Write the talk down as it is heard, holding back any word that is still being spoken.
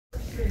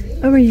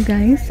Alright you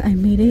guys, I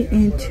made it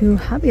into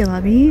Hobby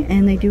Lobby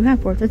and they do have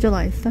 4th of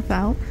July stuff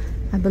out.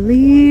 I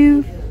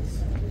believe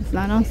it's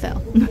not on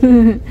sale.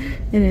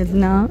 It is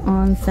not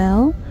on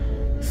sale.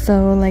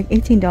 So like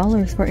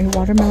 $18 for a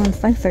watermelon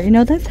slicer. You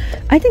know, that's,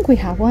 I think we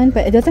have one,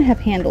 but it doesn't have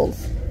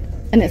handles.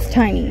 And it's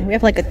tiny. We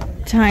have like a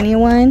tiny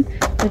one,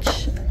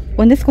 which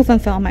when this goes on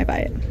sale I might buy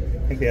it.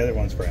 I think the other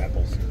one's for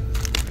apples.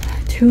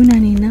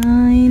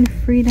 $2.99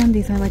 Freedom.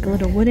 These are like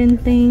little wooden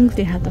things.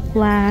 They have the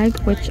flag,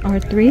 which are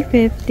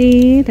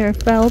 $3.50. They're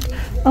felt.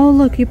 Oh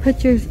look, you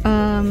put your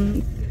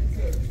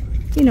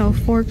you know,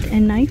 fork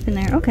and knife in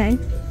there. Okay,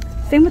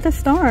 same with the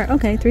star.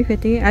 Okay,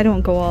 $3.50. I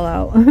don't go all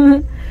out.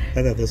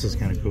 I thought this was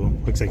kind of cool.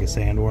 Looks like a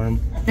sandworm,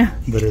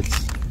 but it's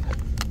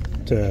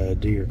to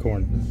do your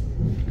corn.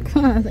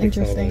 That's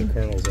interesting. All the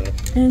kernels up.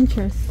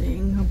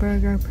 Interesting. A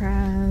burger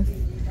press.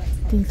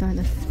 These are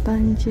the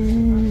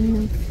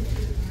sponges.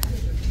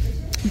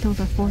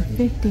 Those are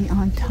 $4.50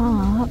 on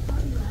top.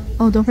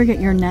 Oh, don't forget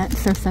your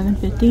nets. They're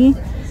 $7.50.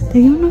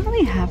 They don't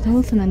normally have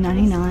those in the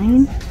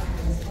 99.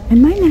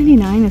 And my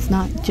 99 is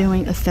not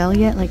doing a sale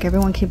yet, like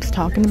everyone keeps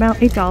talking about.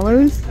 $8.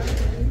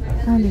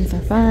 Oh, these are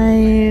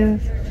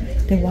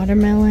 $5. The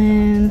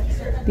watermelon.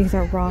 These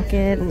are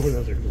rockets. Ooh,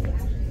 those are cool.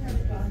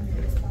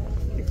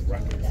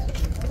 Rockets.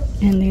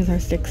 And these are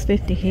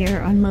 $6.50 here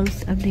on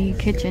most of the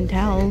kitchen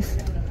towels.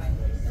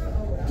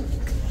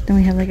 Then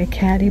we have like a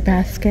caddy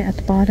basket at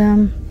the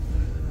bottom.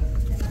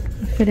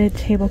 Fitted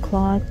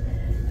tablecloth,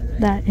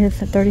 that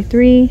is at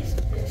 $33.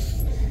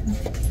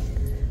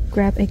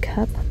 Grab a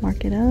cup,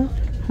 mark it up.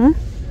 Huh?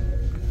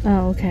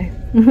 Oh, okay.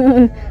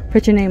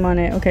 Put your name on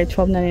it. Okay,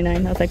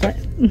 $12.99. I was like, what?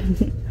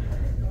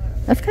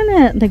 That's kind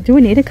of like, do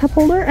we need a cup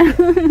holder?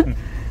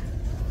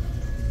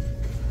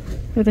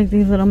 There's like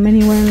these little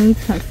mini ones.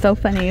 That's so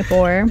funny.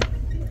 For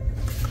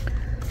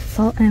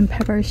salt and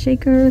pepper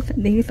shakers,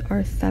 these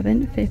are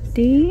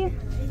 $7.50.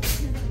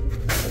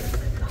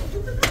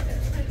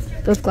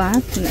 Those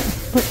glass? No.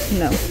 What?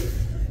 No.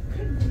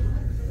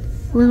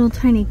 Little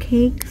tiny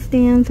cake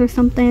stands or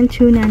something,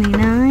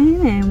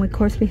 $2.99. And of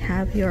course we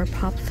have your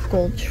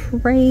popsicle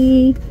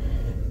tray.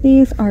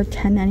 These are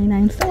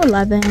 $10.99, so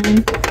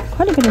 $11.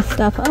 Quite a bit of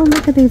stuff. Oh,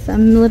 look at these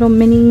little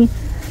mini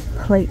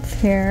plates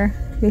here.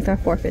 These are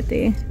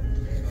 $4.50.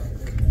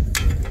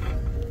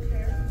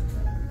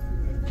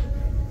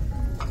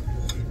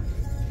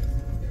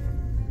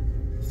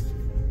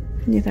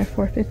 These are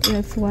 $4.50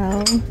 as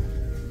well.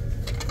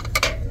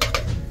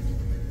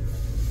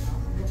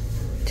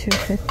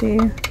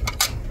 $2.50,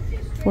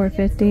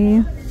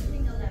 $4.50,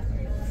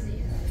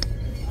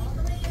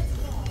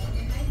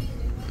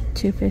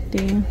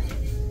 $2.50.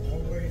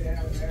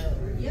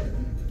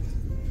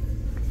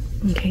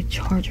 Okay,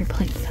 charger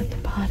plates at the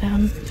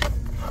bottom.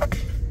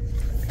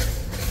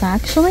 It's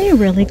actually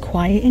really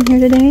quiet in here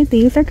today.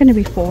 These are going to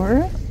be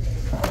 $4.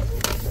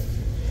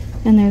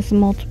 And there's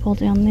multiple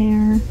down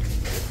there.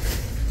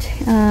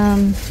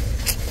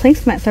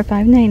 Placemats are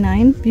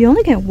 $5.99. You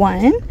only get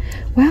one.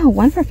 Wow,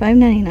 one for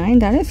 $5.99.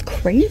 That is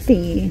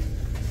crazy.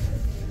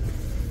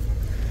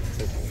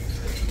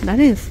 That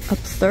is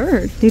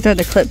absurd. These are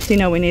the clips. You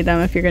know we need them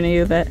if you're going to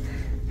use it.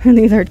 And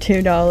these are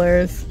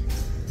 $2.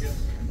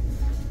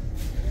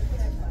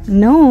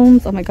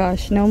 Gnomes. Oh my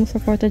gosh. Gnomes for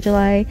 4th of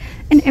July.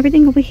 And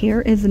everything over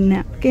here is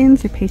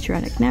napkins. Your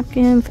patriotic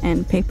napkins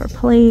and paper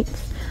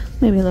plates.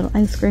 Maybe a little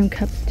ice cream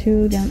cup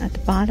too down at the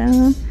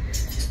bottom.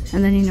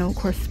 And then, you know, of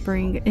course,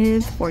 spring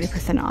is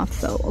 40% off.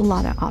 So a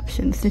lot of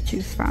options to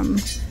choose from.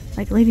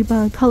 Like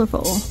ladybug,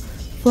 colorful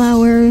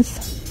flowers,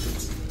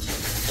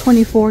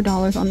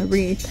 $24 on the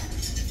wreath.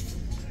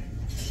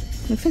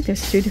 Looks like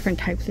there's 2 different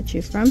types to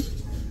choose from.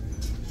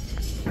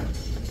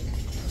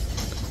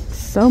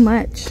 So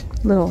much.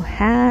 Little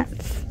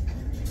hats.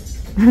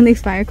 And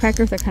these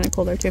firecrackers are kind of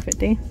cool. They're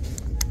 $2.50.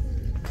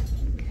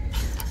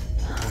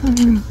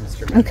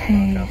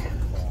 Okay.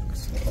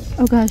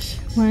 Oh gosh,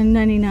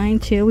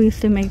 $1.99 too. We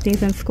used to make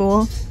these in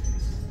school.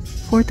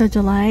 4th of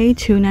July,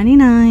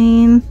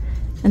 $2.99.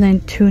 And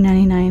then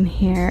 $2.99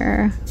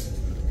 here.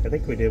 I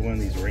think we did one of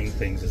these ring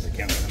things as a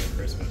countdown to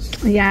Christmas.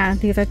 Yeah,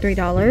 these are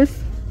 $3.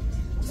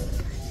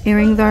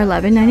 Earrings are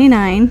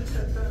 $11.99.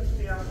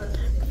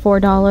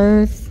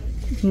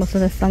 $4. Most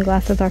of the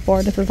sunglasses are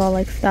 $4. This is all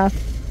like stuff.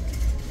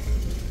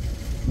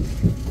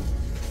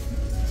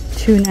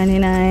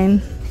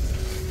 $2.99.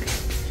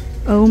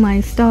 Oh my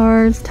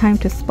stars, time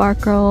to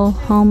sparkle,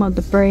 home of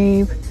the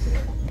brave,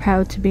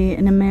 proud to be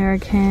an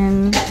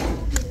American.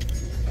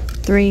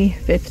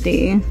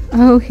 $3.50.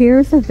 Oh,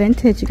 here's the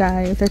vintage,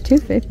 guys. They're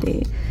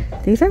 $2.50.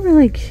 These are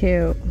really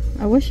cute.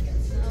 I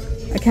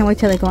can't wait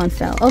till they go on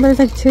sale. Oh, there's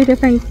like 2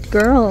 different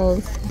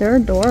girls. They're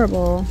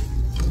adorable,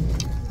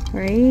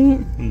 right?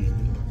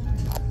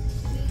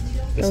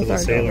 This little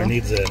sailor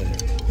needs a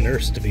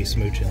nurse to be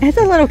smooching. It's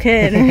a little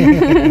kid.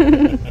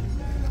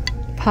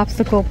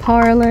 Popsicle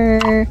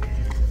parlor,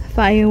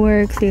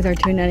 fireworks. These are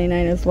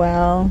 $2.99 as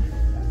well.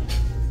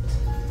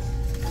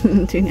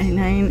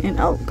 $2.99. And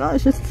oh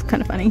gosh, this is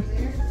kind of funny.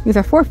 These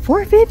are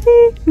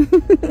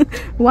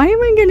 $4.50. Why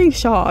am I getting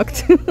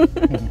shocked?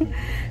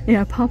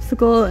 Yeah,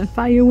 popsicle and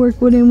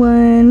firework wooden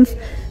ones,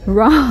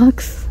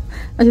 rocks.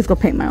 I'll just go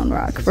paint my own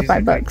rock for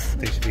 $5. Like,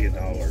 they should be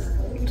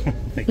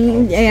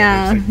 $1.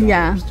 Yeah,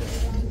 yeah.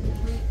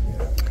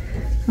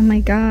 Oh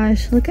my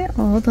gosh, look at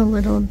all the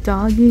little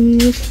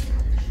doggies.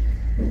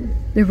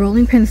 The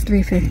rolling pin's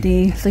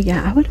 $3.50. So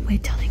yeah, I would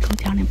wait till they go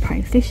down in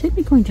price. They should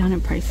be going down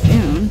in price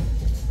soon.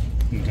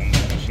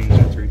 Machines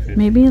are $3.50.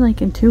 Maybe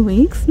like in 2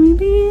 weeks,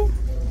 maybe?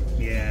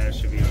 Yeah, it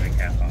should be like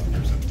half off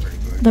or something pretty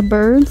quick. The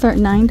birds are at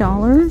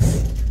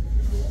 $9.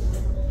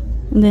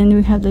 And then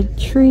we have the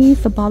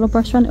trees, the bottle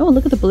brush one. Oh,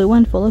 look at the blue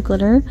one full of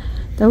glitter.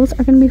 Those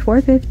are going to be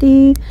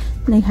 $4.50.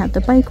 And they have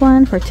the bike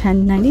one for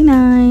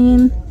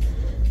 $10.99.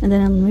 And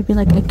then maybe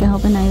like a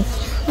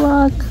galvanized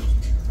truck.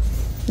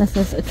 This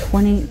is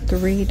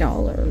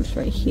 $23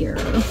 right here.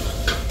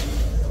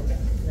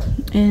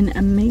 In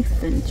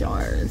mason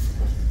jars.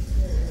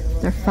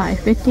 They're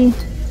 $5.50.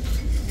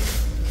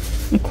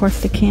 Of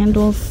course, the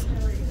candles.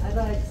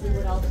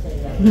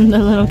 The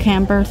little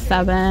camper,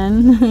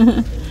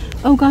 $7.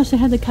 Oh gosh, they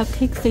have the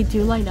cupcakes. They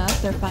do light up.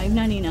 They're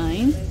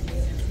 $5.99.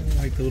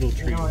 Like the little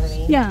trees.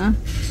 Yeah.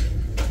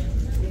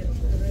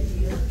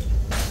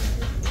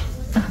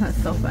 Oh,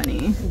 that's so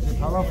funny.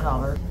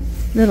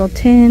 Little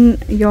tin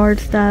yard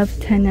stuff,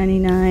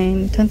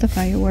 $10.99. Tons of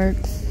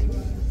fireworks.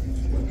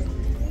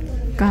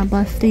 God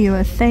bless the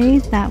USA.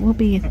 That will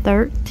be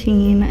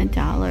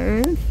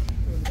 $13.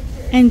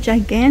 And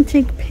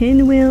gigantic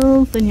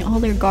pinwheels and all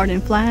their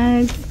garden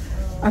flags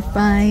are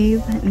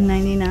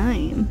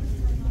 $5.99.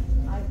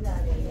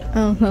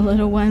 Oh, the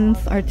little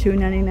ones are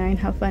 $2.99.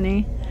 How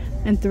funny.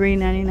 And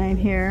 $3.99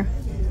 here.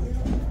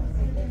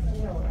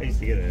 I used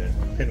to get a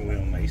pinwheel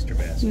in my Easter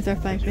basket. These are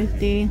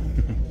 $5.50.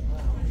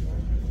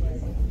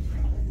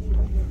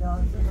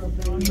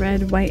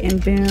 Red, white,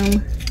 and boom,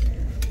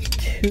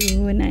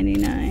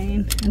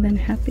 $2.99. And then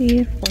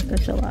happy 4th of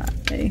July.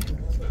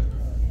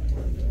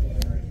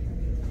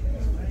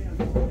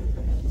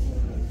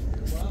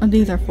 Oh,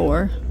 these are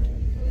 $4.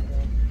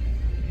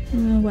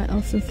 What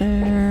else is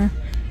there?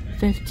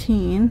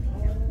 $15.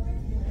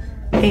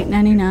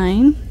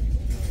 $8.99.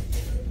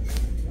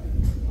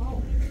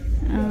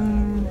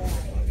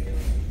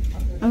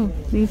 Oh,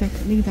 these are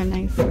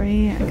nice,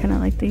 right? I kind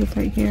of like these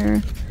right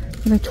here.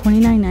 They're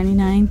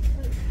 $29.99.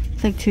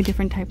 It's like 2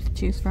 different types to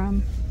choose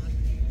from.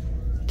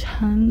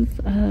 Tons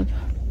of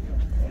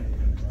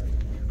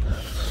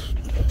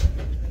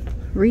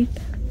wreath.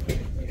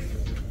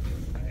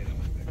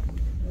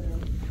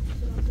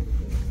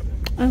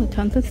 Oh,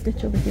 tons of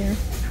Stitch over here.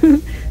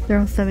 They're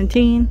all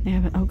 $17. They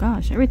have, oh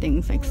gosh,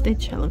 everything's like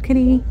Stitch, Hello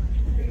Kitty.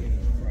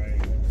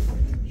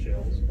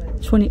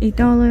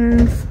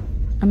 $28.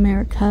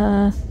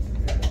 America.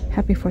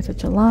 Happy 4th of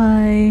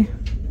July.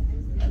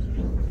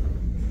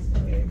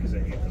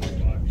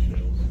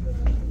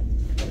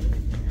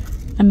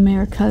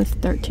 America's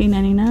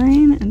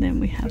 $13.99. And then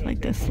we have like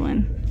this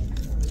one.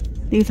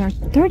 These are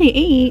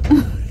 $38.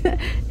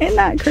 Isn't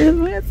that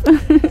Christmas?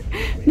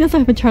 We also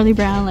have a Charlie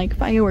Brown like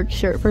fireworks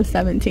shirt for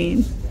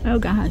 $17. Oh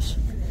gosh.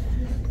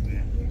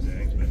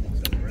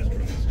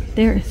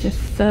 There is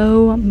just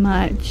so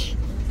much.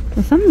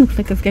 Well, something looks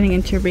like it's getting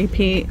into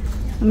repeat.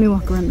 Let me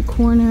walk around the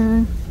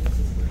corner.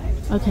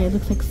 Okay, it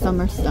looks like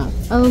summer stuff.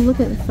 Oh,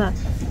 look at that.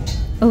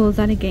 Oh, is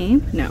that a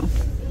game? No.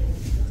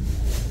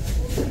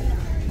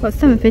 Well, it's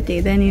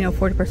 $7.50. Then, you know,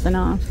 40%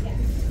 off.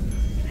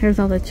 Here's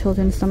all the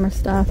children's summer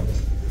stuff.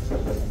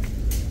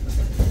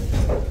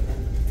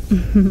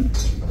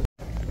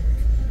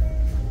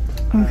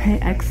 Okay,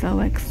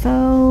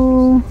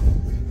 XOXO.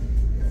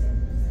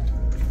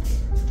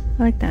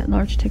 I like that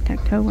large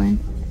tic-tac-toe one.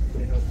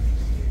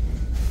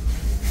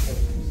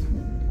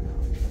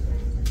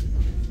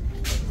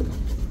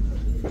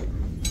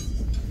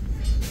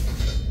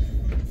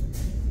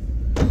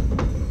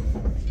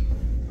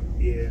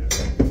 Yeah,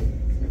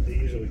 they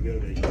usually go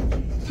to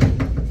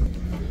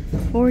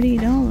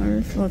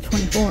 $40. Well,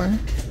 $24.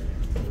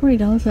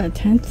 $40 at a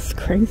tent is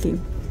crazy.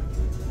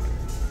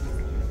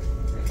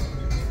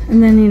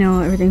 And then, you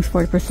know, everything's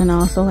 40%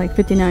 off. So like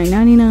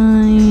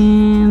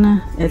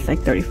 $59.99. It's like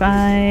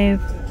 $35.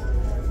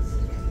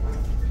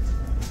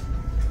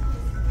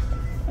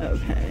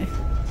 Okay.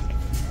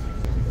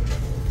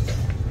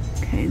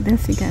 Okay,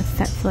 this you get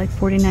set for like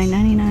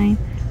 $49.99.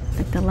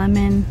 Like the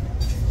lemon.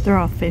 They're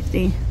all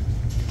 $50.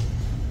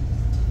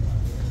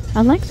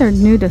 I like their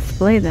new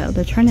display though.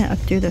 They're trying to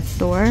updo the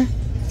store.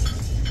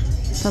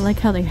 So I like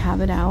how they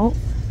have it out.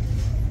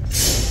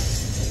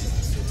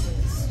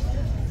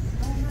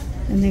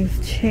 And these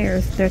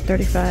chairs, they're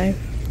 $35. Oh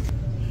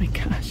my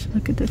gosh,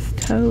 look at this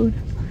toad.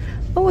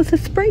 Oh, it's a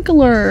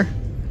sprinkler.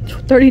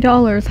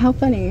 $30. How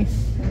funny.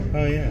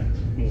 Oh yeah,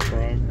 little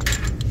frog.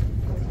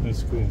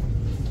 That's cool.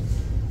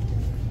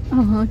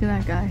 Oh, look at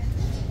that guy.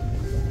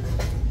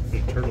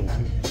 A turtle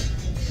too.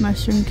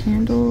 Mushroom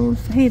candles.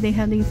 Hey, they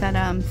have these at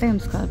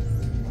Sam's Club.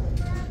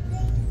 I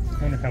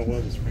wonder how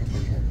well the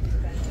sprinklers work.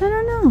 I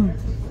don't know.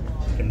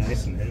 They're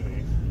nice and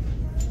heavy.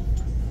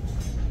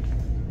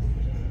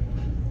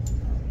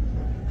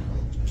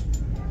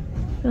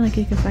 I feel like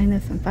you can find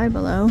this in Five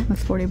Below.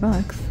 That's 40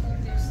 bucks.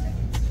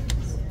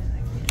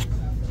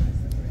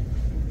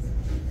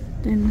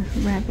 Then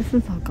this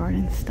is all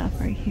garden stuff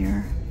right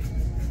here.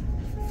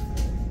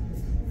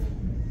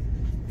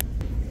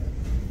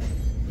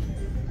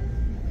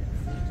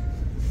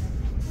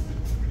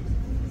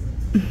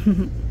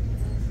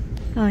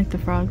 I like the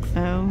frogs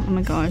though. Oh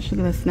my gosh, look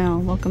at the snow.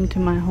 Welcome to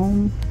my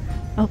home.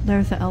 Oh,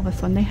 there's the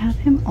Elvis one. They have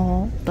him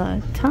all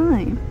the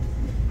time.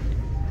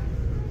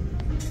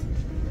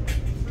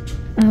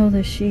 Oh,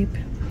 the sheep.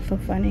 So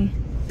funny.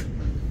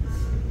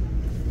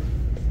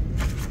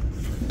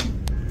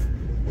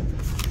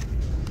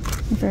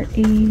 These are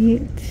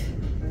 8.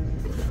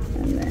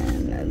 And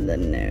then the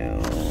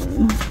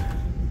gnome.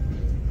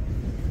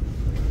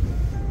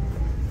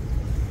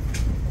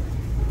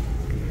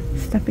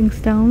 Stepping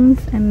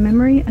stones and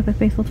memory of a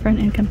faithful friend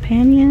and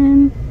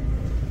companion.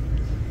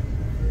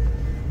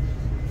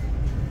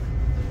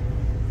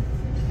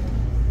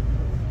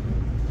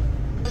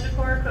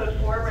 Code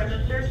 4,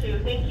 register 2.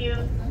 Thank you.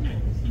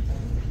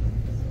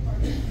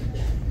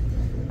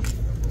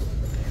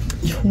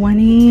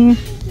 20.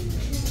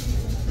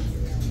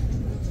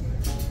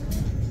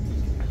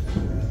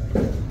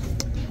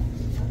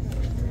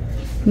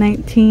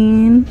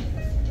 $19.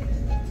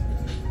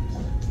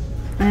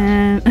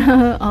 And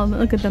oh,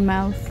 look at the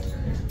mouse.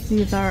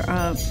 These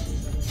are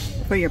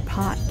for your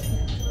pot.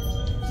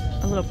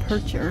 A little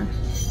percher.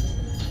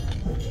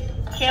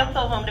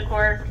 Cancel home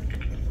decor.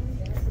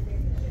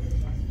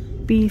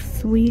 Be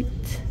sweet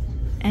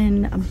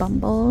and a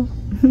bumble.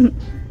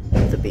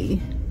 The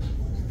bee.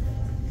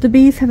 The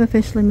bees have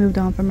officially moved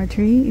on from a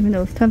tree, even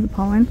though it's tons of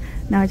pollen.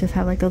 Now I just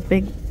have like those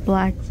big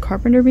black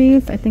carpenter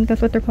bees. I think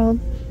that's what they're called.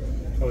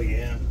 Oh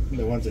yeah,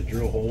 the ones that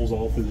drill holes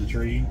all through the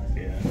tree.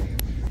 Yeah.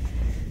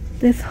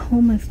 This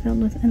home is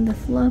filled with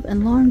endless love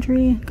and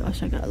laundry.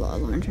 Gosh, I got a lot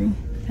of laundry.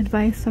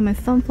 Advice from a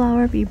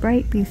sunflower: be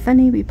bright, be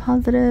sunny, be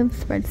positive,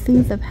 spread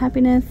seeds of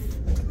happiness.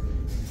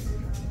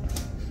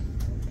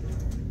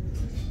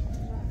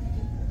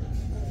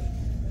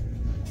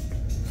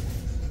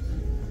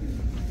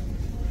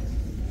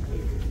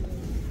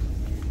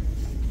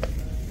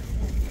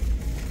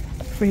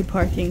 Free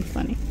parking,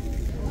 funny.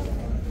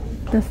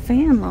 The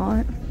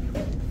Sandlot.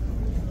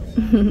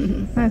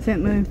 That's it,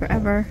 moving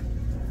forever.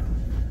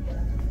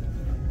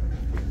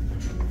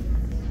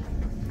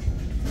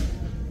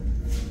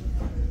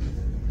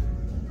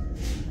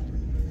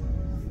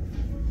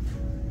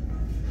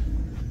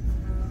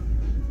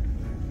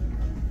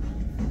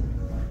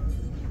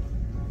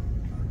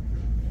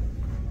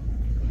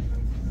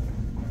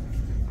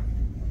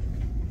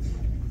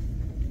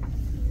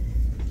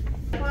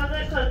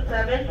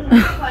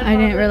 I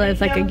didn't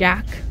realize like a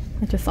yak.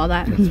 I just saw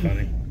that. That's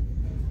funny.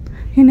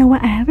 You know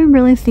what? I haven't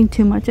really seen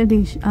too much of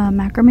these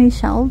macrame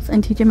shelves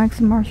in TJ Maxx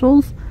and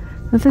Marshalls.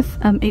 This is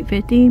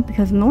 $8.50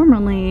 because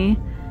normally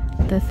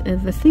this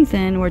is the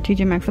season where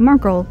TJ Maxx and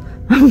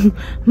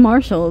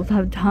Marshalls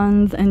have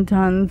tons and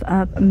tons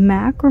of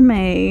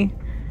macrame.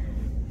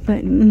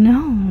 But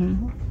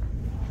no.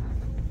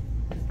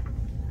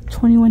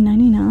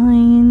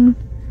 $21.99.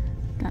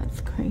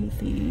 That's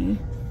crazy.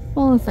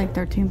 Well, it's like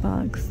 13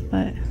 bucks,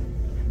 but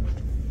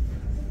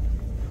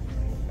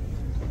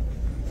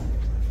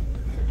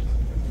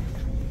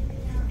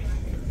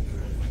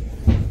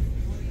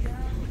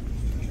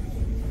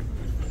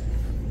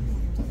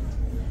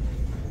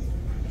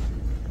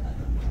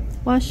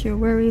wash your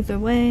worries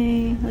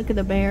away. Look at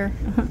the bear.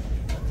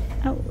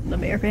 Oh, the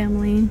bear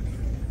family.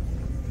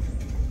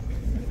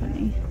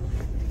 Funny.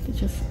 It's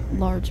just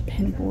large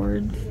pin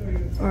boards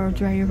or a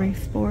dry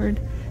erase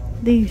board.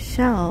 These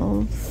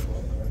shelves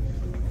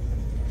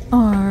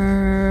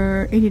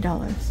are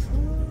 $80.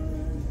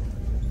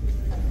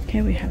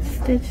 Okay, we have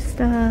Stitch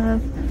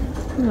stuff.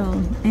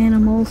 Little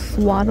animal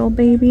swaddle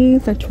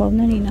babies are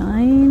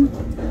 $12.99.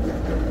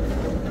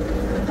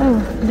 Oh,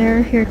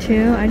 they're here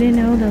too. I didn't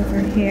know those were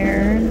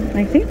here.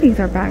 I think these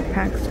are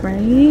backpacks,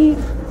 right?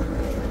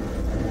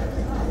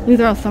 These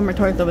are all summer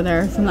toys over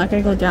there, so I'm not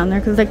gonna go down there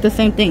because it's like the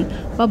same thing.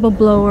 Bubble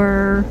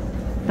blower,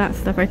 that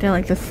stuff right there,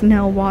 like the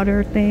snail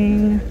water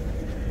thing.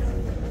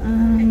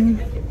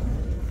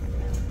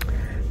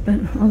 But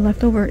a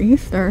leftover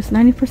Easter is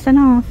 90%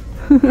 off.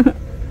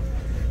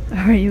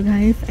 Alright, you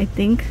guys, I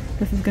think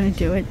this is gonna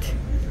do it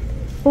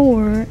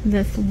for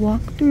this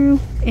walkthrough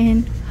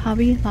in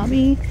Hobby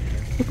Lobby.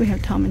 Look, we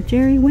have Tom and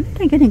Jerry. When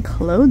did I get in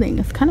clothing?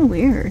 It's kind of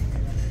weird.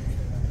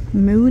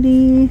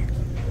 Moody.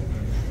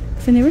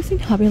 So I've never seen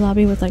Hobby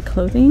Lobby with like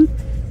clothing.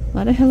 A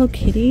lot of Hello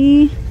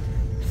Kitty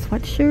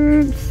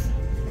sweatshirts.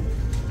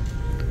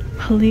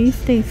 Please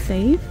stay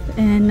safe,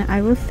 and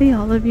I will see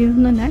all of you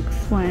in the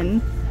next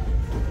one.